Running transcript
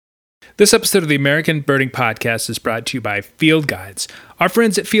This episode of the American Birding Podcast is brought to you by Field Guides. Our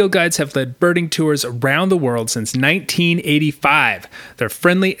friends at Field Guides have led birding tours around the world since 1985. Their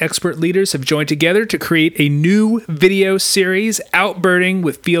friendly expert leaders have joined together to create a new video series. Out Birding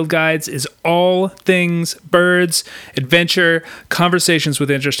with Field Guides is all things birds, adventure, conversations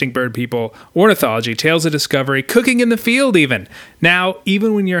with interesting bird people, ornithology, tales of discovery, cooking in the field even. Now,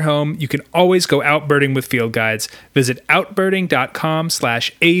 even when you're home, you can always go out birding with Field Guides. Visit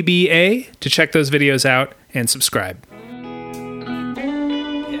outbirding.com/ABA to check those videos out and subscribe.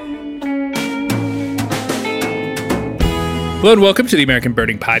 Hello and welcome to the American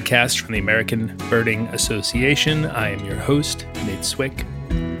Birding Podcast from the American Birding Association. I am your host, Nate Swick.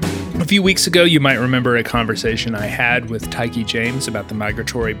 A few weeks ago, you might remember a conversation I had with Tyke James about the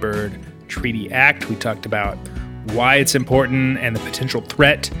Migratory Bird Treaty Act. We talked about why it's important and the potential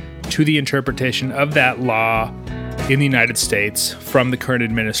threat to the interpretation of that law in the United States from the current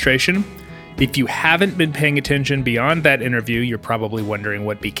administration. If you haven't been paying attention beyond that interview, you're probably wondering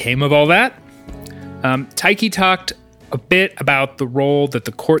what became of all that. Tyke talked a bit about the role that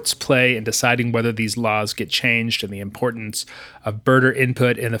the courts play in deciding whether these laws get changed and the importance of birder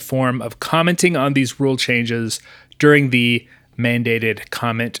input in the form of commenting on these rule changes during the mandated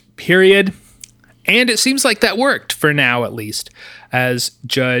comment period. And it seems like that worked, for now at least, as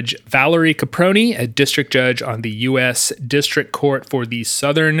Judge Valerie Caproni, a district judge on the U.S. District Court for the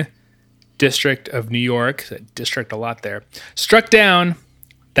Southern District of New York, district a lot there, struck down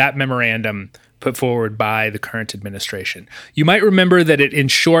that memorandum put forward by the current administration. You might remember that it, in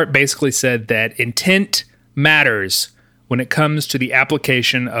short, basically said that intent matters when it comes to the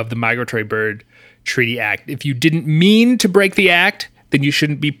application of the Migratory Bird Treaty Act. If you didn't mean to break the act, then you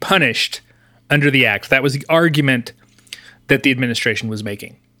shouldn't be punished under the act. That was the argument that the administration was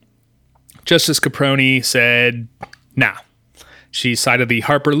making. Justice Caproni said, nah. She cited the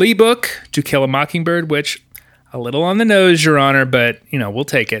Harper Lee book, To Kill a Mockingbird, which, a little on the nose, Your Honor, but, we'll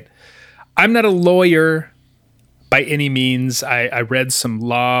take it. I'm not a lawyer by any means. I read some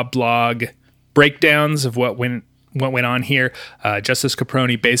law blog breakdowns of what went on here. Justice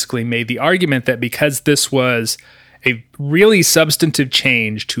Caproni basically made the argument that because this was a really substantive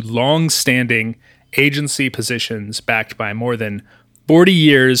change to long-standing agency positions backed by more than 40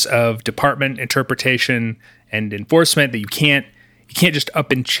 years of department interpretation and enforcement, that you can't just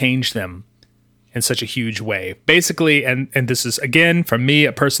up and change them in such a huge way. Basically, and this is, again, from me,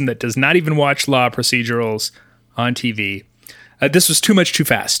 a person that does not even watch law procedurals on TV, this was too much too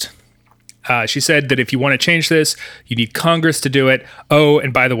fast. She said that if you want to change this, you need Congress to do it. Oh,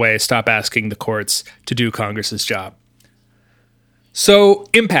 and by the way, stop asking the courts to do Congress's job. So,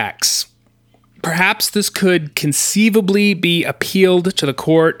 impacts. Perhaps this could conceivably be appealed to the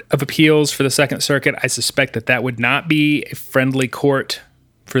Court of Appeals for the Second Circuit. I suspect that would not be a friendly court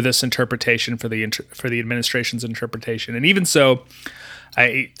for this interpretation, for the administration's interpretation. And even so,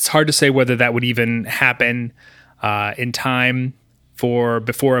 it's hard to say whether that would even happen in time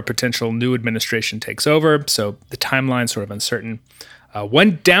before a potential new administration takes over. So the timeline's sort of uncertain.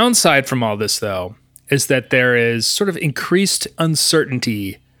 One downside from all this, though, is that there is sort of increased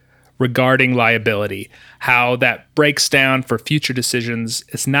uncertainty regarding liability. How that breaks down for future decisions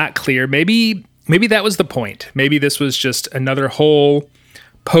is not clear. Maybe that was the point. Maybe this was just another hole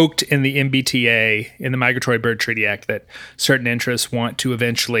poked in the MBTA, in the Migratory Bird Treaty Act, that certain interests want to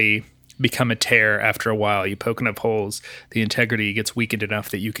eventually become a tear after a while. You poke enough holes, the integrity gets weakened enough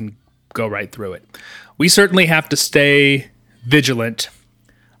that you can go right through it. We certainly have to stay vigilant,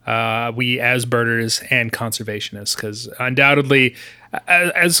 we as birders and conservationists, because undoubtedly,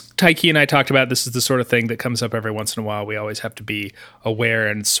 as Tyke and I talked about, this is the sort of thing that comes up every once in a while. We always have to be aware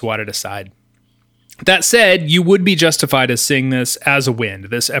and swat it aside. That said, you would be justified as seeing this as a win.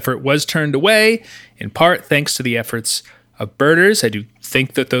 This effort was turned away, in part thanks to the efforts of birders. I do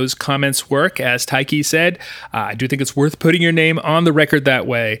think that those comments work, as Tyke said. I do think it's worth putting your name on the record that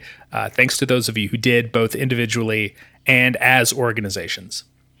way, thanks to those of you who did, both individually and as organizations.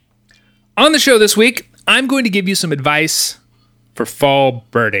 On the show this week, I'm going to give you some advice for fall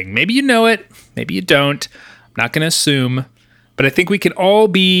birding. Maybe you know it, maybe you don't. I'm not going to assume, but I think we can all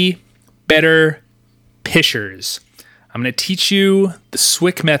be better pishers. I'm going to teach you the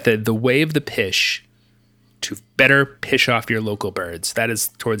Swick method, the way of the pish, to better pish off your local birds. That is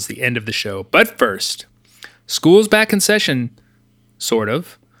towards the end of the show. But first, school's back in session, sort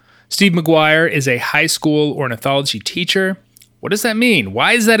of. Steve McGuire is a high school ornithology teacher. What does that mean?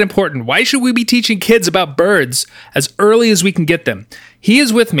 Why is that important? Why should we be teaching kids about birds as early as we can get them? He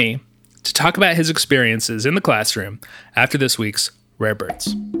is with me to talk about his experiences in the classroom after this week's Rare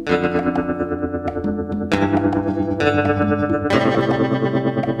Birds.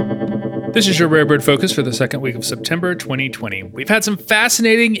 This is your Rare Bird Focus for the second week of September 2020. We've had some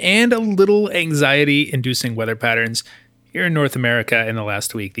fascinating and a little anxiety-inducing weather patterns here in North America in the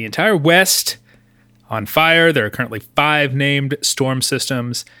last week. The entire West on fire. There are currently 5 named storm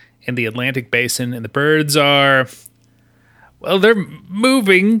systems in the Atlantic Basin, and the birds are, well, they're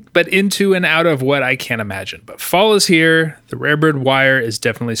moving, but into and out of what I can't imagine. But fall is here. The Rare Bird wire is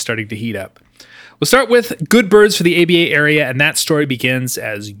definitely starting to heat up. We'll start with good birds for the ABA area, and that story begins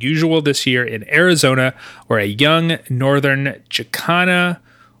as usual this year in Arizona, where a young northern Chicana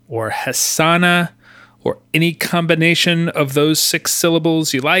or Hassana, or any combination of those 6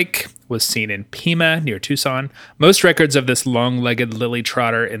 syllables you like, was seen in Pima near Tucson. Most records of this long-legged lily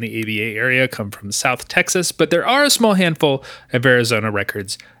trotter in the ABA area come from South Texas, but there are a small handful of Arizona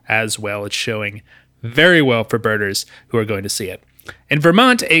records as well. It's showing very well for birders who are going to see it. In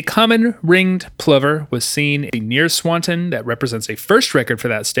Vermont, a common ringed plover was seen near Swanton. That represents a first record for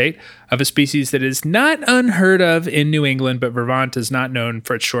that state of a species that is not unheard of in New England, but Vermont is not known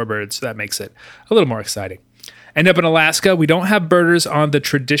for its shorebirds, so that makes it a little more exciting. And up in Alaska, we don't have birders on the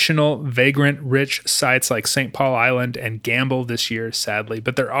traditional vagrant-rich sites like St. Paul Island and Gamble this year, sadly,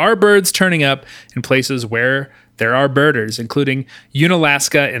 but there are birds turning up in places where there are birders, including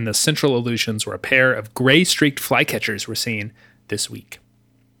Unalaska in the Central Aleutians, where a pair of gray-streaked flycatchers were seen this week.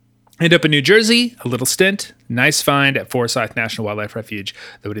 And up in New Jersey, a little stint, nice find at Forsyth National Wildlife Refuge,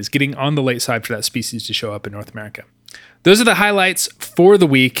 though it is getting on the late side for that species to show up in North America. Those are the highlights for the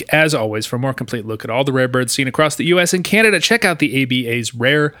week. As always, for a more complete look at all the rare birds seen across the U.S. and Canada, check out the ABA's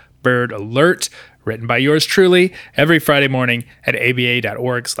Rare Bird Alert, written by yours truly, every Friday morning at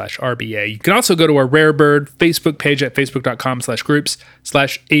aba.org/RBA. You can also go to our Rare Bird Facebook page at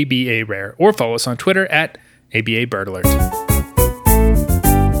facebook.com/groups/ABA Rare, or follow us on Twitter at ABA Bird Alert.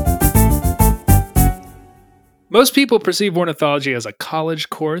 Most people perceive ornithology as a college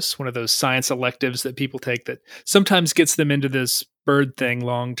course, one of those science electives that people take that sometimes gets them into this bird thing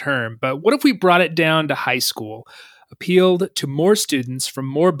long term. But what if we brought it down to high school, appealed to more students from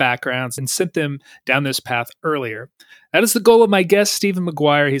more backgrounds, and sent them down this path earlier? That is the goal of my guest, Stephen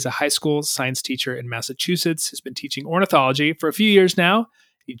McGuire. He's a high school science teacher in Massachusetts. He's been teaching ornithology for a few years now.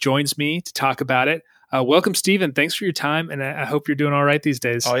 He joins me to talk about it. Welcome, Stephen. Thanks for your time, and I hope you're doing all right these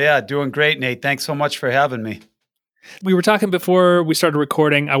days. Oh, yeah, doing great, Nate. Thanks so much for having me. We were talking before we started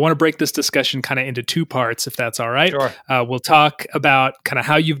recording. I want to break this discussion kind of into 2 parts, if that's all right. Sure. We'll talk about kind of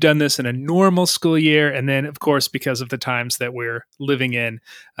how you've done this in a normal school year. And then, of course, because of the times that we're living in,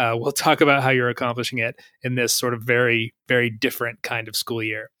 we'll talk about how you're accomplishing it in this sort of very, very different kind of school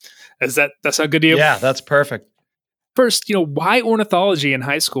year. Does that sound good to you? Yeah, that's perfect. First, why ornithology in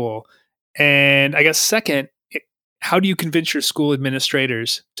high school? And I guess second, how do you convince your school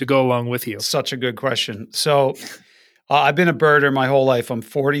administrators to go along with you? Such a good question. So I've been a birder my whole life. I'm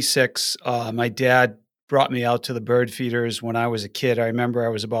 46. My dad brought me out to the bird feeders when I was a kid. I remember I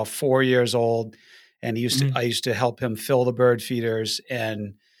was about 4 years old, and I used to help him fill the bird feeders,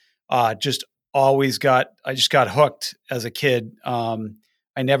 and I just got hooked as a kid. I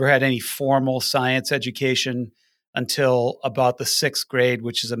never had any formal science education until about the 6th grade,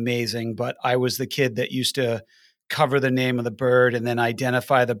 which is amazing. But I was the kid that used to cover the name of the bird and then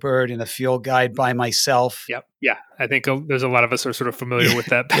identify the bird in a field guide by myself. Yep. Yeah. I think there's a lot of us are sort of familiar with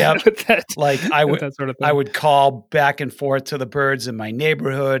that. Yep. With that, like I would, that sort of thing. I would call back and forth to the birds in my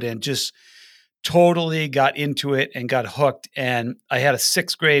neighborhood and just totally got into it and got hooked. And I had a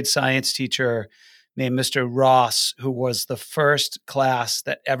 6th grade science teacher named Mr. Ross, who was the first class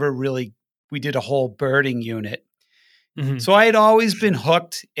that ever really, we did a whole birding unit. Mm-hmm. So I had always been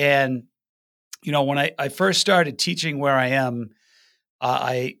hooked. And when I first started teaching where I am,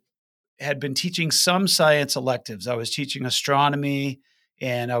 I had been teaching some science electives. I was teaching astronomy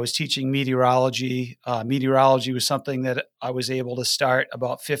and I was teaching meteorology. Meteorology was something that I was able to start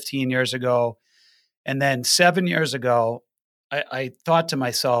about 15 years ago. And then 7 years ago, I thought to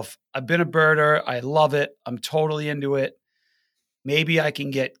myself, I've been a birder. I love it. I'm totally into it. Maybe I can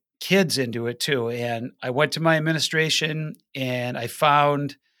get kids into it too. And I went to my administration and I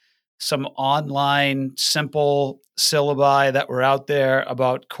found some online simple syllabi that were out there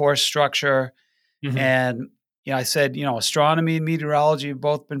about course structure. Mm-hmm. And, I said, astronomy and meteorology have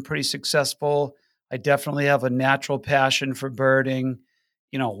both been pretty successful. I definitely have a natural passion for birding.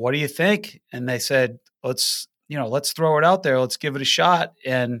 What do you think? And they said, let's throw it out there. Let's give it a shot.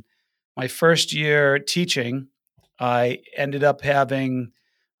 And my first year teaching, I ended up having,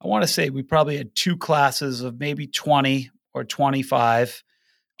 I want to say we probably had 2 classes of maybe 20 or 25.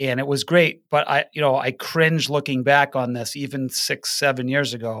 And it was great, but I cringe looking back on this even 6-7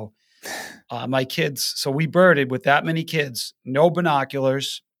 years ago. My kids, so we birded with that many kids, no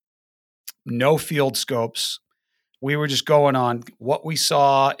binoculars, no field scopes. We were just going on what we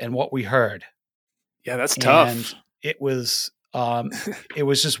saw and what we heard. Yeah, that's And tough. it was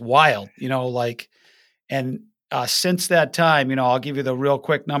just wild, and since that time, I'll give you the real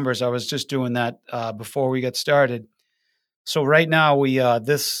quick numbers. I was just doing that before we get started. So right now, we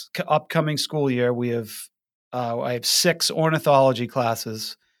this upcoming school year, I have 6 ornithology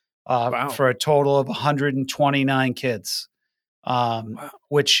classes Wow. for a total of 129 kids, Wow.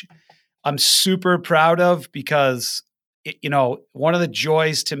 which I'm super proud of because, one of the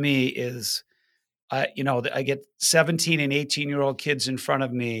joys to me is, I get 17 and 18-year-old kids in front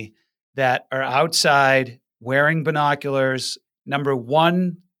of me that are outside wearing binoculars. Number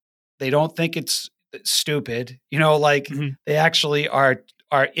one, they don't think it's stupid, Mhm. they actually are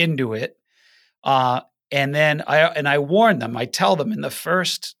into it. And then I warn them. I tell them in the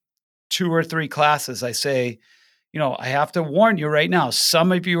first 2 or 3 classes, I say, I have to warn you right now.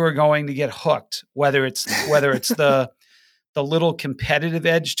 Some of you are going to get hooked, whether it's the little competitive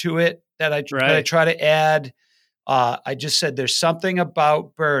edge to it that I Right. try to add. I just said there's something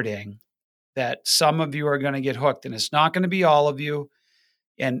about birding that some of you are going to get hooked, and it's not going to be all of you.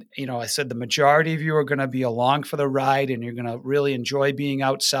 And I said the majority of you are going to be along for the ride, and you're going to really enjoy being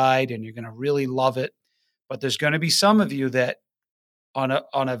outside, and you're going to really love it. But there's going to be some of you that, on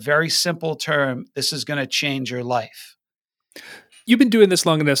a very simple term, this is going to change your life. You've been doing this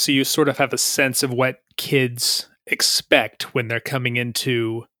long enough so you sort of have a sense of what kids expect when they're coming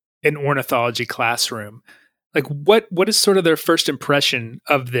into an ornithology classroom. Like what is sort of their first impression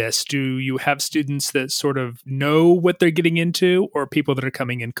of this? Do you have students that sort of know what they're getting into, or people that are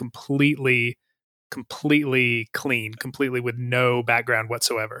coming in completely clean, completely with no background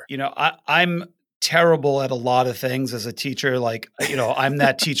whatsoever? I'm terrible at a lot of things as a teacher. I'm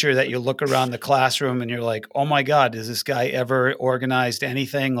that teacher that you look around the classroom and you're like, oh my God, has this guy ever organized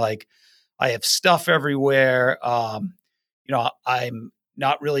anything? Like, I have stuff everywhere. I'm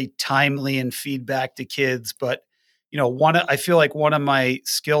not really timely in feedback to kids, but I feel like one of my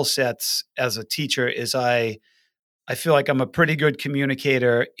skill sets as a teacher is I feel like I'm a pretty good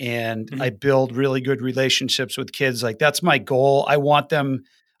communicator, and I Mhm. build really good relationships with kids. Like, that's my goal. I want them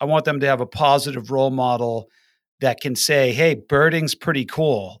to have a positive role model that can say, "Hey, birding's pretty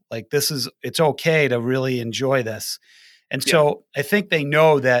cool. Like, it's okay to really enjoy this." And Yeah. so I think they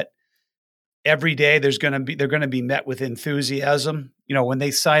know that every day they're going to be met with enthusiasm. When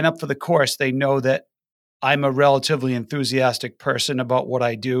they sign up for the course, they know that I'm a relatively enthusiastic person about what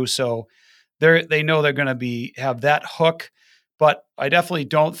I do. So they know they're going to have that hook. But I definitely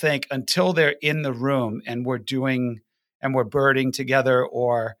don't think until they're in the room and we're birding together,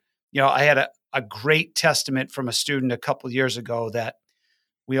 or, I had a great testament from a student a couple years ago that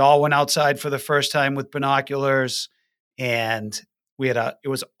we all went outside for the first time with binoculars, and it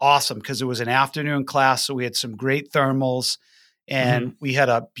was awesome because it was an afternoon class. So we had some great thermals, and Mhm. we had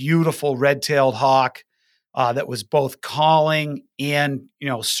a beautiful red-tailed hawk that was both calling and,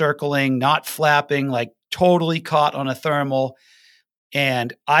 circling, not flapping, like totally caught on a thermal.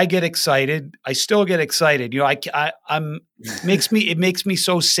 And I get excited. I still get excited. I'm it makes me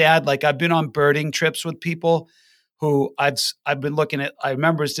so sad. Like, I've been on birding trips with people who I've been looking at. I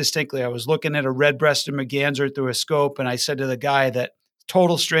remember as distinctly. I was looking at a red-breasted merganser through a scope, and I said to the guy, that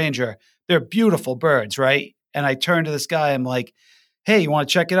total stranger, "They're beautiful birds, right?" And I turned to this guy. I'm like, "Hey, you want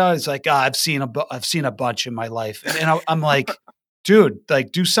to check it out?" He's like, I've seen a bunch in my life," and I'm like, "Dude,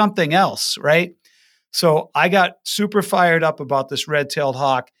 like, do something else, right?" So I got super fired up about this red-tailed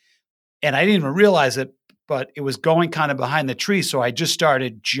hawk, and I didn't even realize it, but it was going kind of behind the tree. So I just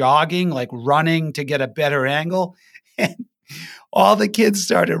started jogging, like running to get a better angle. And all the kids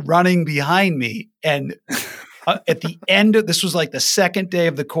started running behind me. And at the end of this was like the second day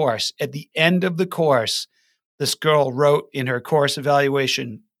of the course. At the end of the course, this girl wrote in her course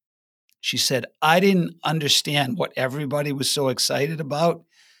evaluation, she said, "I didn't understand what everybody was so excited about.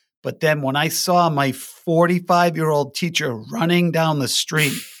 But then when I saw my 45-year-old teacher running down the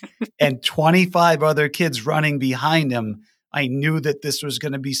street and 25 other kids running behind him, I knew that this was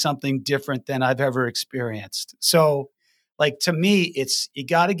going to be something different than I've ever experienced." So, like, to me, it's you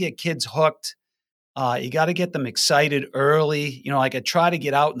got to get kids hooked. You got to get them excited early. Like, I try to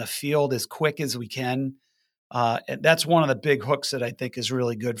get out in the field as quick as we can. And that's one of the big hooks that I think is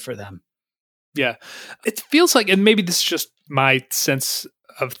really good for them. Yeah. It feels like, and maybe this is just my sense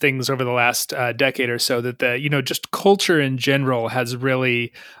of things over the last decade or so, that just culture in general has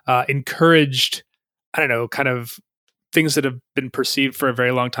really encouraged, I don't know, kind of things that have been perceived for a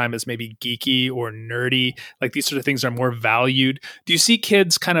very long time as maybe geeky or nerdy, like these sort of things are more valued. Do you see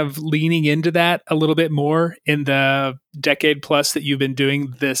kids kind of leaning into that a little bit more in the decade plus that you've been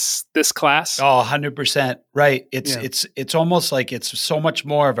doing this class? Oh, 100%. Right. It's almost like it's so much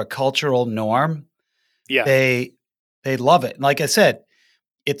more of a cultural norm. Yeah. They love it. And like I said,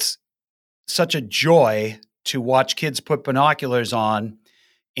 it's such a joy to watch kids put binoculars on,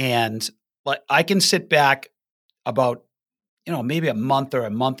 and like I can sit back about, maybe a month or a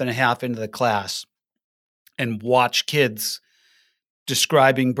month and a half into the class and watch kids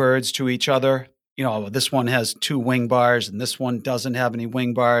describing birds to each other. This one has 2 wing bars and this one doesn't have any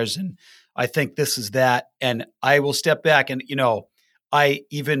wing bars. And I think this is that. And I will step back and,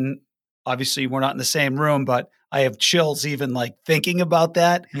 obviously we're not in the same room, but I have chills even like thinking about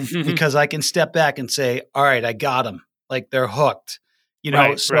that because I can step back and say, all right, I got them. Like they're hooked,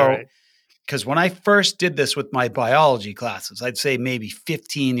 Right. Because when I first did this with my biology classes, I'd say maybe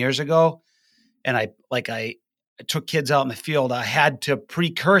 15 years ago, and I took kids out in the field, I had to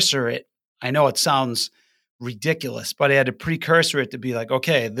precursor it. I know it sounds ridiculous, but I had to precursor it to be like,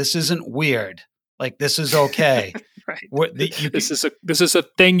 okay, this isn't weird. Like this is okay. Right. This is a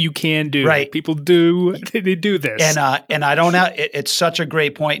thing you can do. Right. People do. They do this. And I don't have. It's such a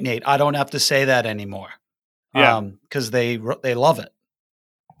great point, Nate. I don't have to say that anymore. Yeah. Because they love it.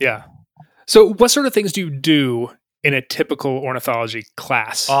 Yeah. So, what sort of things do you do in a typical ornithology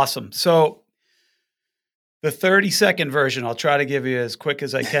class? Awesome. So, the 30-second version, I'll try to give you as quick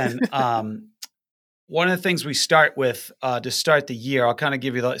as I can. One of the things we start with to start the year, I'll kind of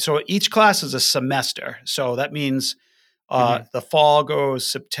give you so each class is a semester. So that means the fall goes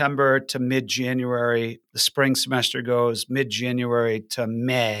September to mid-January. The spring semester goes mid-January to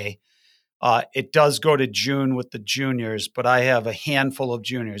May. It does go to June with the juniors, but I have a handful of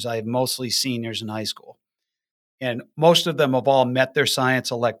juniors. I have mostly seniors in high school. And most of them have all met their science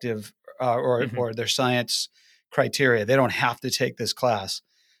elective or their science criteria. They don't have to take this class.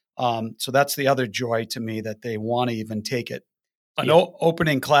 So that's the other joy to me, that they want to even take it. An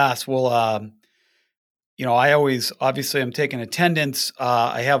opening class will, I always, obviously I'm taking attendance.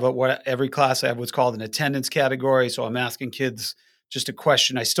 I have every class I have what's called an attendance category. So I'm asking kids just a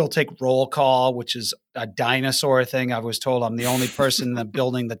question. I still take roll call, which is a dinosaur thing. I was told I'm the only person in the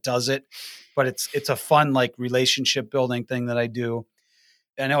building that does it, but it's a fun, like, relationship building thing that I do.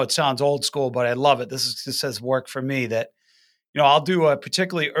 I know it sounds old school, but I love it. This has worked for me that, I'll do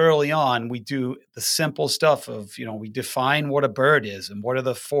particularly early on, we do the simple stuff of, we define what a bird is and what are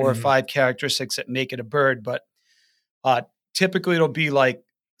the 4 or 5 characteristics that make it a bird. But typically it'll be like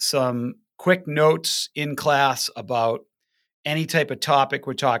some quick notes in class about any type of topic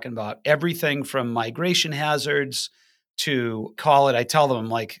we're talking about, everything from migration hazards to I tell them,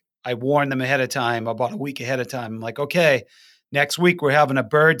 like, I warn them ahead of time, about a week ahead of time. I'm like, okay, next week we're having a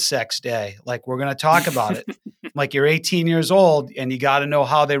bird sex day. Like, we're going to talk about it. Like, you're 18 years old and you got to know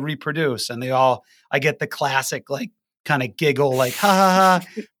how they reproduce. And I get the classic, like, kind of giggle, like, ha ha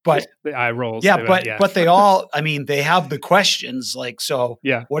ha. But the eye rolls. Yeah, but they all, they have the questions. Like, so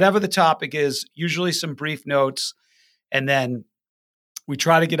whatever the topic is, usually some brief notes. And then we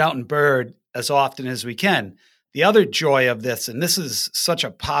try to get out and bird as often as we can. The other joy of this, and this is such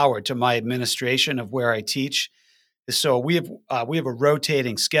a power to my administration of where I teach, is so we have a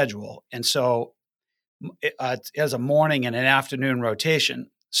rotating schedule. And so it has a morning and an afternoon rotation.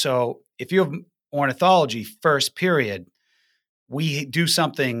 So if you have ornithology first period, we do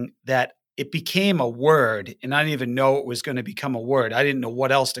something that it became a word, and I didn't even know it was going to become a word. I didn't know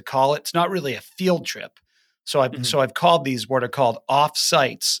what else to call it. It's not really a field trip. So I've called these what are called off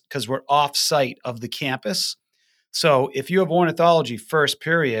sites, because we're off site of the campus. So if you have ornithology first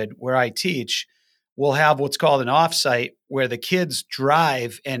period where I teach, we'll have what's called an off site where the kids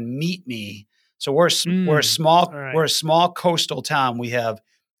drive and meet me. So we're a small coastal town. We have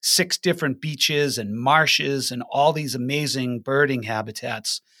 6 different beaches and marshes and all these amazing birding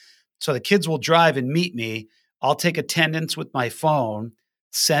habitats. So the kids will drive and meet me. I'll take attendance with my phone,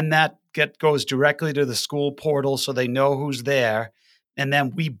 send that, goes directly to the school portal so they know who's there. And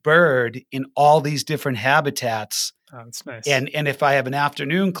then we bird in all these different habitats. Oh, that's nice. And if I have an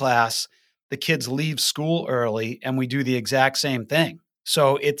afternoon class, the kids leave school early and we do the exact same thing.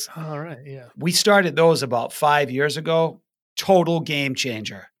 So it's all right. Yeah. We started those about 5 years ago. Total game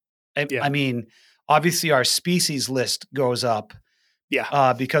changer. I mean, obviously our species list goes up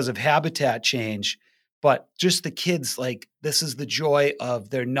because of habitat change. But just the kids, like, this is the joy of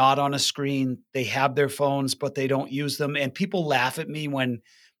they're not on a screen. They have their phones, but they don't use them. And people laugh at me when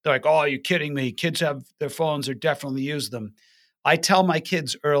they're like, oh, you're kidding me. Kids have their phones or definitely use them. I tell my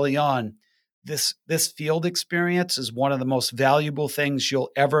kids early on, this field experience is one of the most valuable things you'll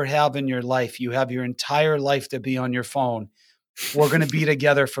ever have in your life. You have your entire life to be on your phone. We're going to be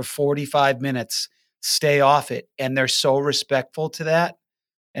together for 45 minutes. Stay off it. And they're so respectful to that.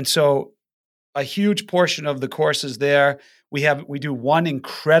 And so a huge portion of the courses there, we do one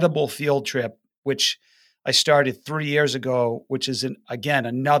incredible field trip, which I started 3 years ago, which is again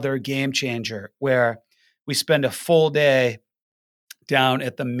another game changer, where we spend a full day down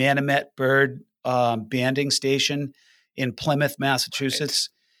at the Manomet Bird banding station in Plymouth, Massachusetts.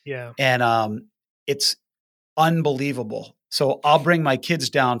 Right. Yeah. And it's unbelievable. So I'll bring my kids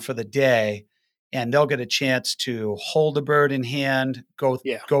down for the day, and they'll get a chance to hold a bird in hand, go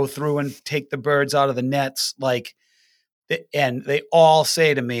through and take the birds out of the nets. And they all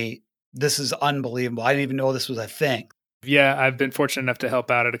say to me, "This is unbelievable. I didn't even know this was a thing." Yeah, I've been fortunate enough to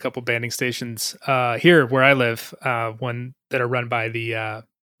help out at a couple banding stations here where I live, one that are run by the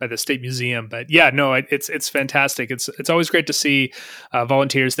State Museum. But yeah, no, it's fantastic. It's always great to see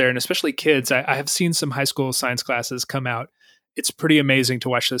volunteers there, and especially kids. I have seen some high school science classes come out. It's pretty amazing to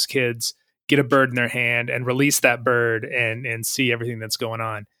watch those kids get a bird in their hand and release that bird and see everything that's going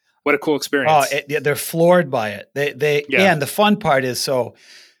on. What a cool experience! Oh, they're floored by it. And the fun part is, so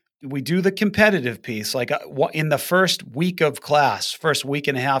we do the competitive piece. Like in the first week and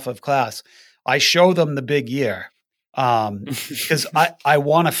a half of class, I show them the big year because I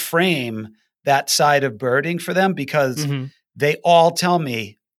want to frame that side of birding for them, because they all tell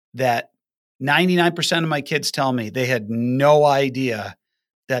me that 99% of my kids tell me they had no idea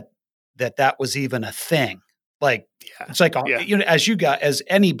that was even a thing. It's like, as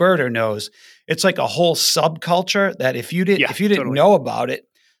any birder knows, it's like a whole subculture that if you didn't know about it.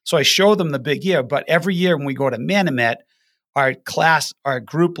 So I show them the big year, but every year when we go to Manomet, our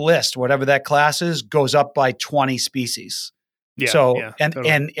group list, whatever that class is, goes up by 20 species. Yeah. So,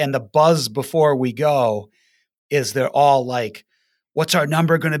 and the buzz before we go is they're all like, what's our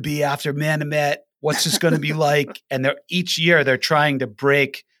number going to be after Manomet? What's this going to be like? And each year they're trying to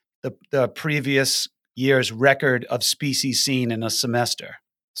break the previous year's record of species seen in a semester.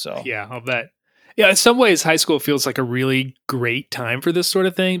 So yeah, I'll bet. Yeah, in some ways, high school feels like a really great time for this sort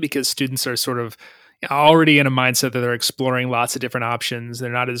of thing, because students are sort of already in a mindset that they're exploring lots of different options.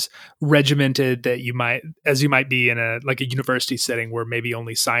 They're not as regimented as you might be in a university setting where maybe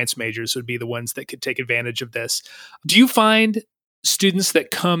only science majors would be the ones that could take advantage of this. Do you find students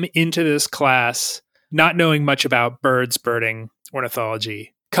that come into this class not knowing much about birds, birding,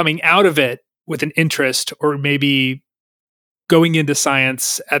 ornithology, coming out of it with an interest, or maybe going into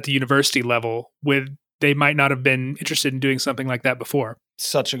science at the university level they might not have been interested in doing something like that before?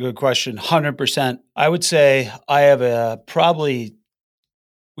 Such a good question. 100%. I would say I have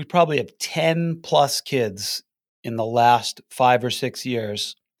we probably have 10 plus kids in the last 5 or 6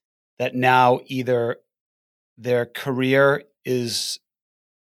 years that now either their career is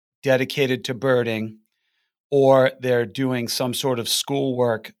dedicated to birding, or they're doing some sort of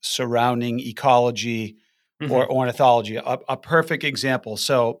schoolwork surrounding ecology or ornithology. A perfect example.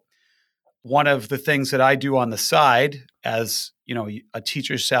 So one of the things that I do on the side, as a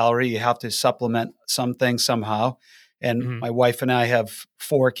teacher's salary, you have to supplement some things somehow. And my wife and I have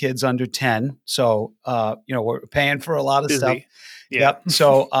 4 kids under 10. So, we're paying for a lot of stuff. Yeah. Yep.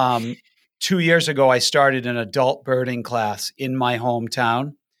 So 2 years ago, I started an adult birding class in my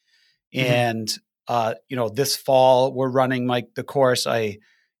hometown. And this fall we're running the course. I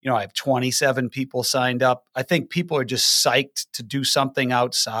have 27 people signed up. I think people are just psyched to do something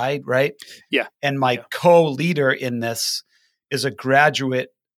outside, right? Yeah. And my co-leader in this is a graduate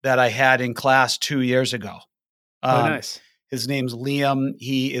that I had in class 2 years ago. Nice. His name's Liam.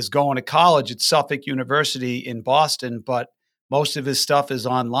 He is going to college at Suffolk University in Boston, but most of his stuff is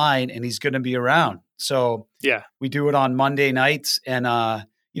online, and he's going to be around. So we do it on Monday nights. And,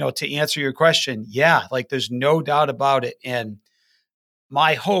 to answer your question, there's no doubt about it. And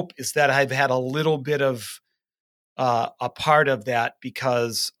my hope is that I've had a little bit of a part of that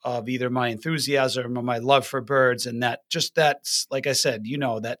because of either my enthusiasm or my love for birds, and that's like I said,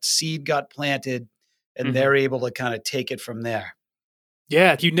 that seed got planted, and they're able to kind of take it from there.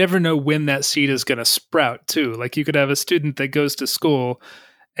 Yeah, you never know when that seed is going to sprout too. Like you could have a student that goes to school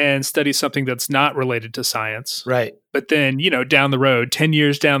and studies something that's not related to science. Right. But then, down the road, 10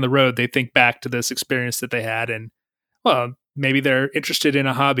 years down the road, they think back to this experience that they had, and maybe they're interested in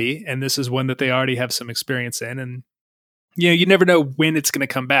a hobby, and this is one that they already have some experience in. And you never know when it's going to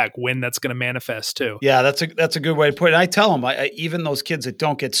come back, when that's going to manifest too. Yeah, that's a good way to put it. I tell them, even those kids that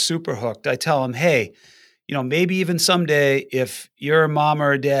don't get super hooked, I tell them, hey, maybe even someday if you're a mom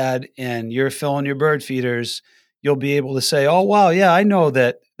or a dad and you're filling your bird feeders, you'll be able to say, oh, wow, yeah, I know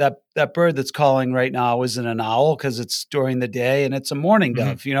that bird that's calling right now isn't an owl because it's during the day and it's a mourning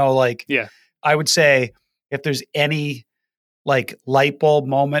dove. Like Yeah. I would say if there's any like light bulb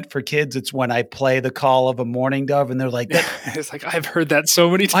moment for kids, it's when I play the call of a mourning dove and they're like, It's like, I've heard that so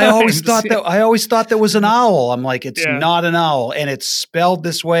many times. I always thought that was an owl. I'm like, it's not an owl. And it's spelled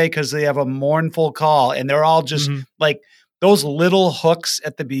this way because they have a mournful call. And they're all just like those little hooks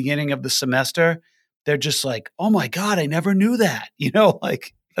at the beginning of the semester. They're just like, oh my God, I never knew that.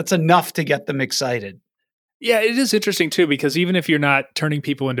 Like that's enough to get them excited. Yeah, it is interesting too, because even if you're not turning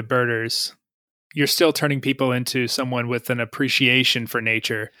people into birders, you're still turning people into someone with an appreciation for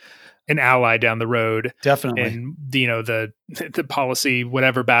nature, an ally down the road. Definitely. And, the policy,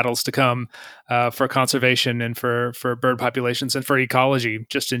 whatever battles to come for conservation and for bird populations and for ecology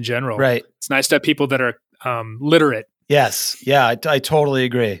just in general. Right. It's nice to have people that are literate. Yes. Yeah, I totally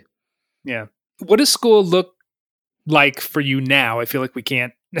agree. Yeah. What does school look like for you now? I feel like we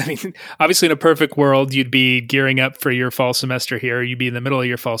can't. I mean, obviously in a perfect world, you'd be gearing up for your fall semester here. You'd be in the middle of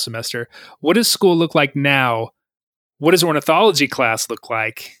your fall semester. What does school look like now? What does ornithology class look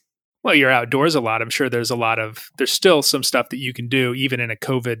like? Well, you're outdoors a lot. I'm sure there's still some stuff that you can do even in a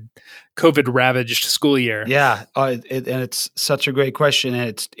COVID ravaged school year. Yeah. And it's such a great question.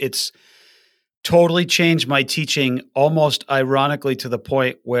 And it's totally changed my teaching almost ironically to the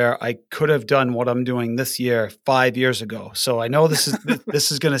point where I could have done what I'm doing this year 5 years ago. So I know this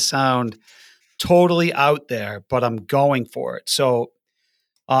is going to sound totally out there, but I'm going for it. So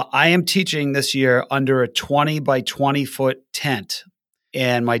I am teaching this year under a 20 by 20 foot tent,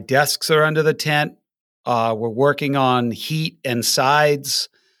 and my desks are under the tent. We're working on heat and sides.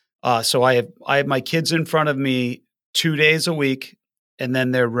 So I have my kids in front of me 2 days a week. And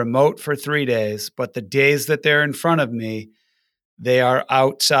then they're remote for 3 days. But the days that they're in front of me, they are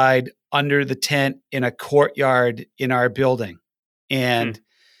outside under the tent in a courtyard in our building. And,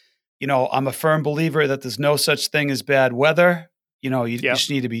 I'm a firm believer that there's no such thing as bad weather. You just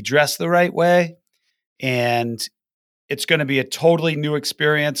need to be dressed the right way. And it's going to be a totally new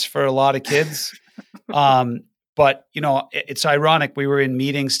experience for a lot of kids. But, it's ironic. We were in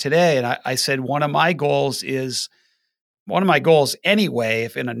meetings today and I said, one of my goals anyway,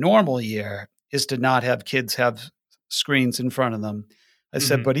 if in a normal year, is to not have kids have screens in front of them. I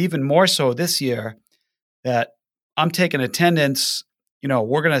said, but even more so this year, that I'm taking attendance,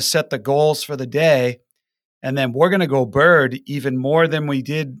 we're going to set the goals for the day, and then we're going to go bird even more than we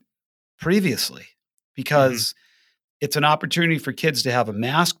did previously, because it's an opportunity for kids to have a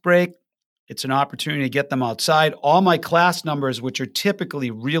mask break. It's an opportunity to get them outside. All my class numbers, which are typically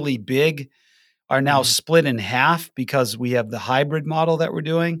really big, are now split in half because we have the hybrid model that we're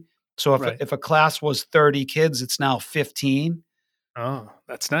doing. So if a class was 30 kids, it's now 15. Oh,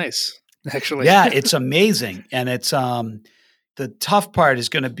 that's nice. Actually. Yeah, it's amazing. And it's the tough part is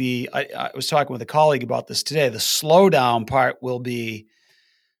going to be, I was talking with a colleague about this today. The slowdown part will be,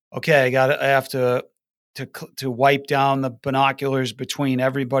 okay, I have to wipe down the binoculars between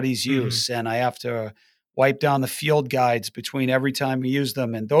everybody's use, and I have to wipe down the field guides between every time we use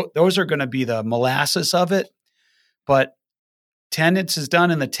them. And those are going to be the molasses of it. But attendance is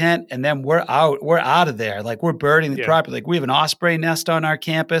done in the tent, and then we're out of there. Like we're birding the property. Like we have an osprey nest on our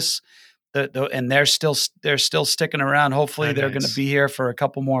campus, and they're still sticking around. Hopefully they're going to be here for a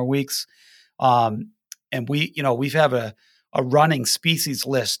couple more weeks. And we've have a running species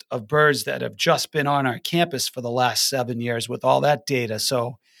list of birds that have just been on our campus for the last 7 years with all that data.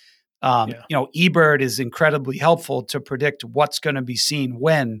 So eBird is incredibly helpful to predict what's going to be seen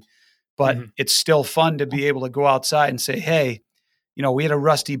when, but it's still fun to be able to go outside and say, hey, we had a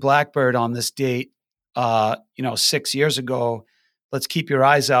rusty blackbird on this date, 6 years ago. Let's keep your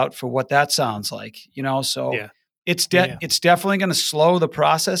eyes out for what that sounds like, so it's definitely going to slow the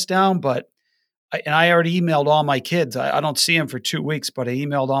process down, but I already emailed all my kids. I don't see them for 2 weeks, but I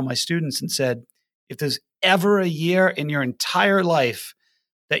emailed all my students and said, if there's ever a year in your entire life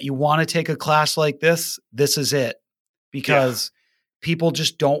that you want to take a class like this is it, because people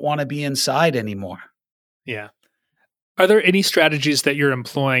just don't want to be inside anymore. Yeah. Are there any strategies that you're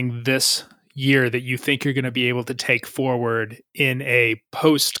employing this year that you think you're going to be able to take forward in a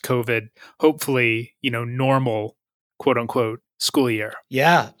post-COVID, hopefully, normal, quote unquote, school year?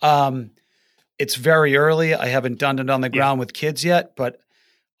 Yeah. It's very early. I haven't done it on the ground with kids yet, but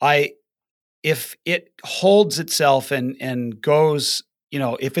if it holds itself and goes,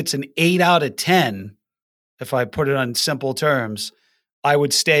 if it's an 8 out of 10, if I put it on simple terms, I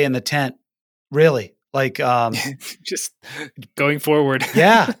would stay in the tent. Really, like just going forward.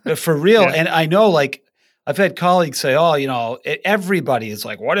 Yeah, for real. Yeah. And I know, like I've had colleagues say, oh, everybody is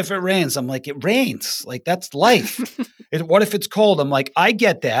like, what if it rains? I'm like, it rains. Like, that's life. What if it's cold? I'm like, I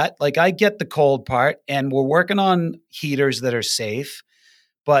get that. Like, I get the cold part, and we're working on heaters that are safe.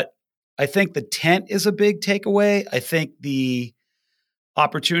 But I think the tent is a big takeaway. I think the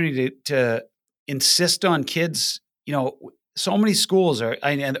opportunity to insist on kids, so many schools are,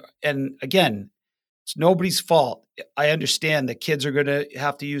 and again, it's nobody's fault. I understand that kids are going to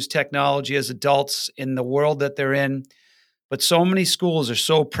have to use technology as adults in the world that they're in, but so many schools are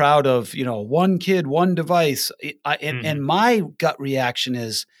so proud of, one kid, one device. And my gut reaction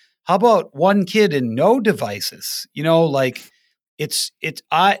is, how about one kid and no devices? I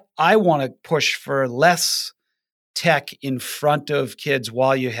want to push for less tech in front of kids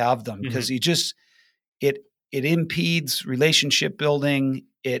while you have them, because it impedes relationship building.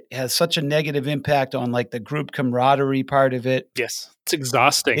 It has such a negative impact on like the group camaraderie part of it. Yes. It's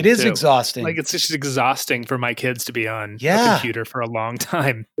exhausting. It is exhausting. Like, it's just exhausting for my kids to be on a computer for a long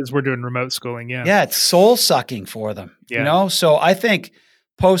time because we're doing remote schooling. Yeah. Yeah. It's soul sucking for them, So I think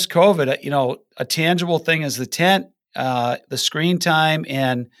post-COVID, a tangible thing is the tent, the screen time,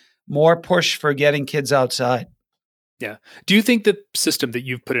 and more push for getting kids outside. Yeah. Do you think the system that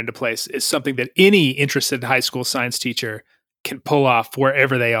you've put into place is something that any interested high school science teacher can pull off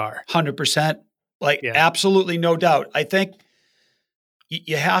wherever they are? 100%. Absolutely, no doubt. I think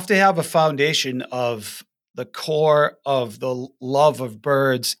you have to have a foundation of the core of the love of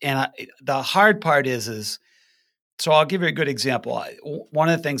birds. And the hard part is, so I'll give you a good example. One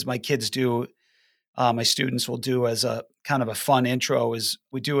of the things my kids do, my students will do as a kind of a fun intro, is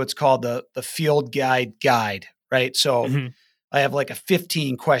we do what's called the field guide. Right. So I have like a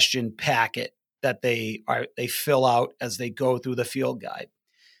 15 question packet that they fill out as they go through the field guide.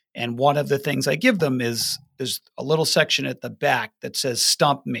 And one of the things I give them is there's a little section at the back that says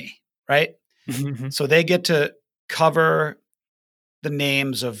stump me. Right. So they get to cover the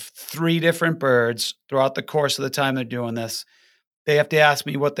names of 3 different birds throughout the course of the time they're doing this. They have to ask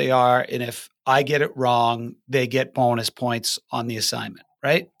me what they are. And if I get it wrong, they get bonus points on the assignment.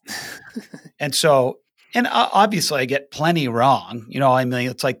 Right. And obviously I get plenty wrong.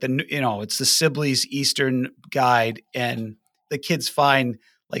 It's like it's the Sibley's Eastern Guide, and the kids find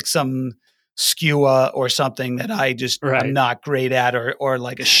like some skua or something that I just am not great at, or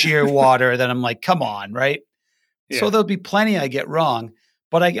like a shearwater that I'm like, come on, right? Yeah. So there'll be plenty I get wrong,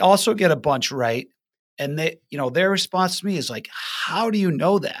 but I also get a bunch right. And their response to me is like, how do you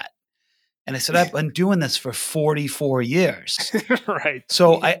know that? And I said, I've been doing this for 44 years. Right.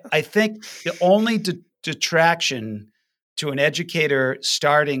 So I think the only detraction to an educator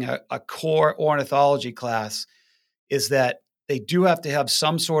starting a core ornithology class is that they do have to have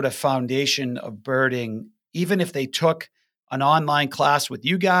some sort of foundation of birding, even if they took an online class with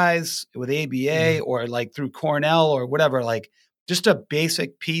you guys, with ABA, or like through Cornell or whatever, like just a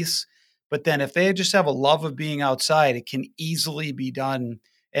basic piece. But then if they just have a love of being outside, it can easily be done.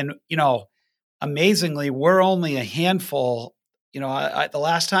 And, amazingly, we're only a handful. The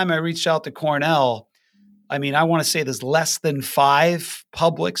last time I reached out to Cornell, I want to say there's less than 5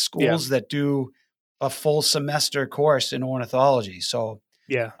 public schools that do a full semester course in ornithology. So,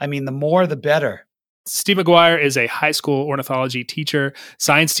 the more, the better. Steve McGuire is a high school ornithology teacher,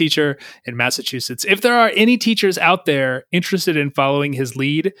 science teacher in Massachusetts. If there are any teachers out there interested in following his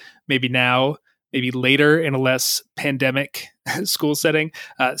lead, maybe now, maybe later in a less pandemic school setting,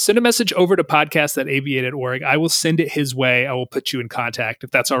 send a message over to podcast@aba.org. I will send it his way. I will put you in contact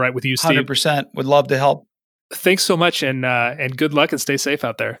if that's all right with you, Steve. 100%. Would love to help. Thanks so much, and good luck, and stay safe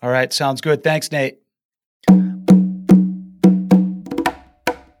out there. All right. Sounds good. Thanks, Nate.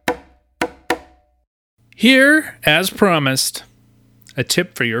 Here, as promised, a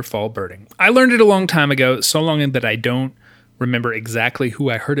tip for your fall birding. I learned it a long time ago, so long that I don't remember exactly who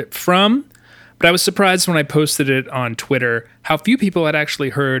I heard it from, but I was surprised when I posted it on Twitter how few people had actually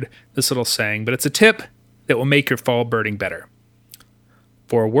heard this little saying, but it's a tip that will make your fall birding better.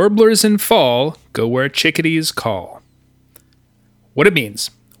 For warblers in fall, go where chickadees call. What it means: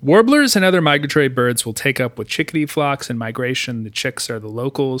 warblers and other migratory birds will take up with chickadee flocks in migration. The chicks are the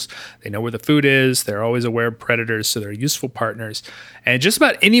locals. They know where the food is. They're always aware of predators, so they're useful partners. And just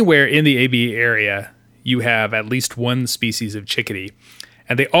about anywhere in the ABA area, you have at least one species of chickadee.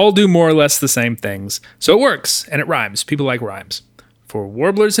 And they all do more or less the same things. So it works, and it rhymes. People like rhymes. For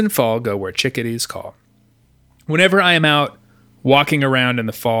warblers in fall, go where chickadees call. Whenever I am out walking around in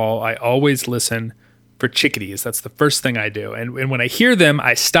the fall, I always listen for chickadees. That's the first thing I do. And when I hear them,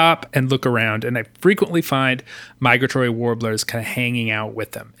 I stop and look around, and I frequently find migratory warblers kind of hanging out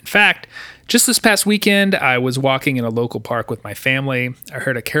with them. In fact, just this past weekend, I was walking in a local park with my family. I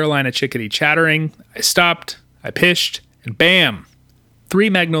heard a Carolina chickadee chattering. I stopped, I pished, and bam,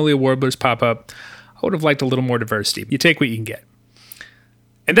 3 magnolia warblers pop up. I would have liked a little more diversity. You take what you can get.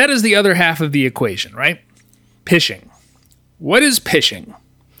 And that is the other half of the equation, right? Pishing. What is pishing?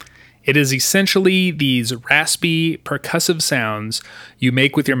 It is essentially these raspy, percussive sounds you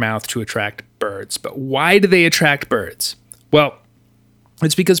make with your mouth to attract birds. But why do they attract birds? Well,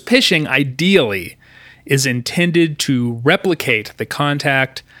 it's because pishing, ideally, is intended to replicate the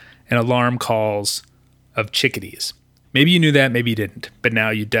contact and alarm calls of chickadees. Maybe you knew that, maybe you didn't, but now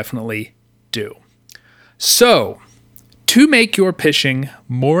you definitely do. So, to make your pishing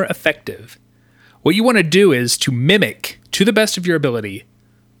more effective, what you want to do is to mimic, to the best of your ability,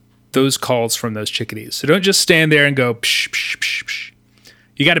 those calls from those chickadees. So don't just stand there and go psh, psh, psh, psh.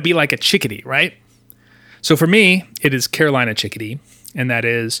 You got to be like a chickadee, right? So for me, it is Carolina chickadee, and that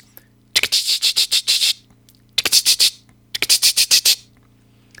is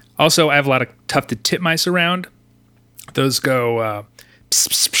also, I have a lot of tufted titmice around. Those go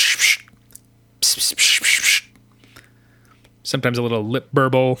sometimes a little lip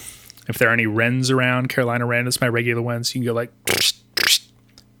burble. If there are any wrens around, Carolina wren is my regular ones. You can go like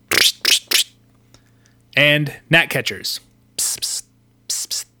and gnatcatchers.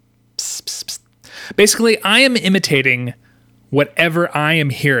 Basically, I am imitating whatever I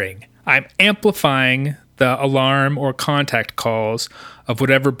am hearing. I'm amplifying the alarm or contact calls of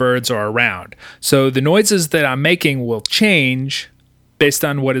whatever birds are around. So the noises that I'm making will change based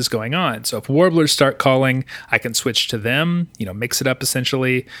on what is going on. So if warblers start calling, I can switch to them, mix it up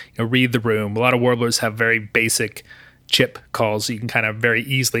essentially, read the room. A lot of warblers have very basic chip calls you can kind of very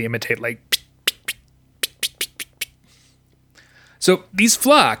easily imitate, like. So these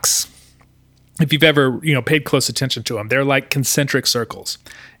flocks, if you've ever, paid close attention to them, they're like concentric circles.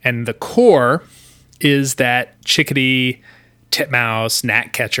 And the core is that chickadee, titmouse,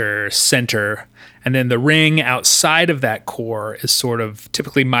 gnatcatcher center. And then the ring outside of that core is sort of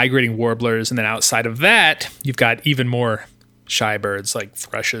typically migrating warblers. And then outside of that, you've got even more shy birds like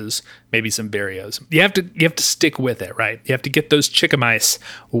thrushes, maybe some vireos. You have to stick with it, right? You have to get those chickamice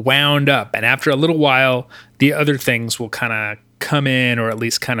wound up. And after a little while, the other things will kind of come in or at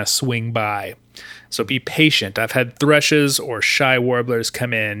least kind of swing by. So be patient. I've had thrushes or shy warblers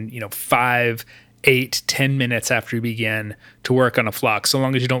come in, 5, 8, 10 minutes after you begin to work on a flock. So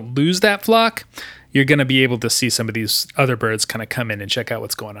long as you don't lose that flock, you're going to be able to see some of these other birds kind of come in and check out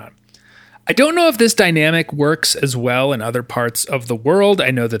what's going on. I don't know if this dynamic works as well in other parts of the world. I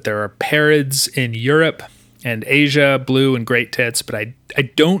know that there are parrots in Europe and Asia, blue and great tits, but I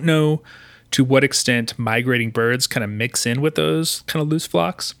don't know to what extent migrating birds kind of mix in with those kind of loose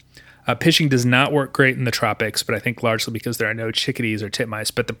flocks. Pishing does not work great in the tropics, but I think largely because there are no chickadees or titmice.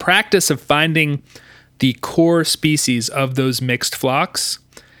 But the practice of finding the core species of those mixed flocks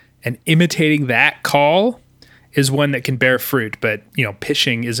and imitating that call is one that can bear fruit. But,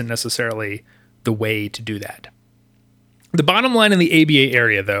 pishing isn't necessarily the way to do that. The bottom line in the ABA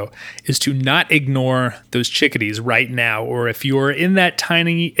area, though, is to not ignore those chickadees right now. Or if you're in that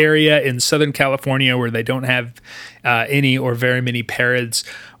tiny area in Southern California where they don't have any or very many parrots,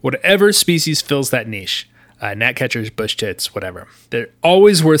 whatever species fills that niche, gnatcatchers, bush tits, whatever, they're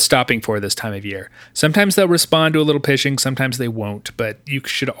always worth stopping for this time of year. Sometimes they'll respond to a little pishing, sometimes they won't, but you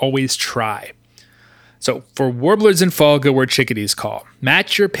should always try. So for warblers in fall, go where chickadees call.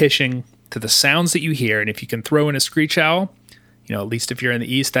 Match your pishing to the sounds that you hear, and if you can throw in a screech owl, at least if you're in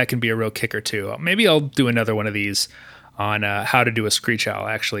the East, that can be a real kicker too. Maybe I'll do another one of these on how to do a screech owl.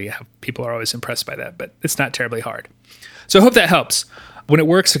 Actually, people are always impressed by that, but it's not terribly hard. So I hope that helps. When it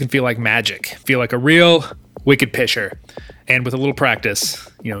works, it can feel like magic, feel like a real wicked pisher. And with a little practice,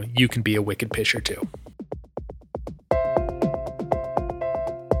 you can be a wicked pisher too.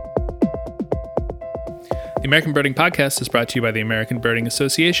 The American Birding Podcast is brought to you by the American Birding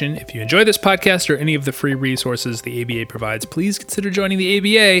Association. If you enjoy this podcast or any of the free resources the ABA provides, please consider joining the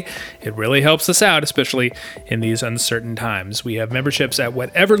ABA. It really helps us out, especially in these uncertain times. We have memberships at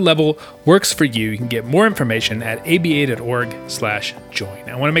whatever level works for you. You can get more information at aba.org/join.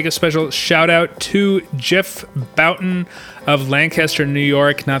 I want to make a special shout out to Jeff Boughton of Lancaster, New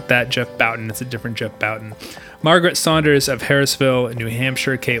York. Not that Jeff Boughton, it's a different Jeff Boughton. Margaret Saunders of Harrisville, New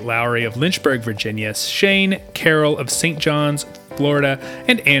Hampshire, Kate Lowry of Lynchburg, Virginia, Shane Carroll of St. John's, Florida,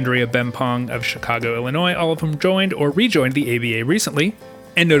 and Andrea Bempong of Chicago, Illinois, all of whom joined or rejoined the ABA recently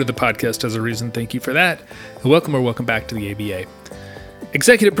and noted the podcast as a reason. Thank you for that. And welcome back to the ABA.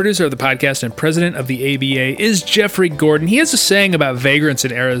 Executive producer of the podcast and president of the ABA is Jeffrey Gordon. He has a saying about vagrants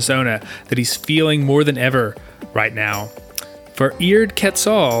in Arizona that he's feeling more than ever right now. For Eared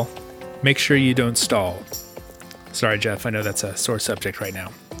Quetzal, make sure you don't stall. Sorry, Jeff, I know that's a sore subject right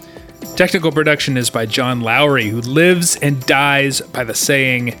now. Technical production is by John Lowry, who lives and dies by the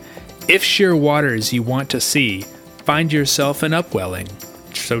saying, if sheer waters you want to see, find yourself an upwelling.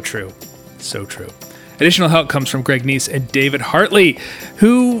 So true. So true. Additional help comes from Greg Neese and David Hartley,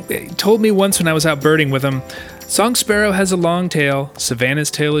 who told me once when I was out birding with him, Song Sparrow has a long tail,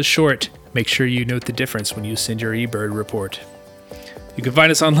 Savannah's tail is short. Make sure you note the difference when you send your eBird report. You can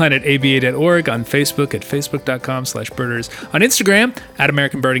find us online at aba.org, on Facebook at facebook.com/birders, on Instagram at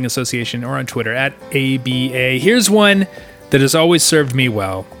American Birding Association, or on Twitter at ABA. Here's one that has always served me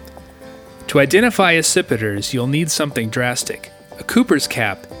well. To identify accipiters, you'll need something drastic. A Cooper's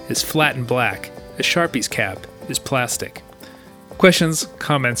cap is flat and black. A Sharpie's cap is plastic. Questions,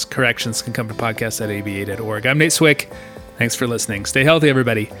 comments, corrections can come to podcast@aba.org. I'm Nate Swick. Thanks for listening. Stay healthy,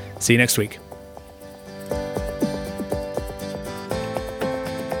 everybody. See you next week.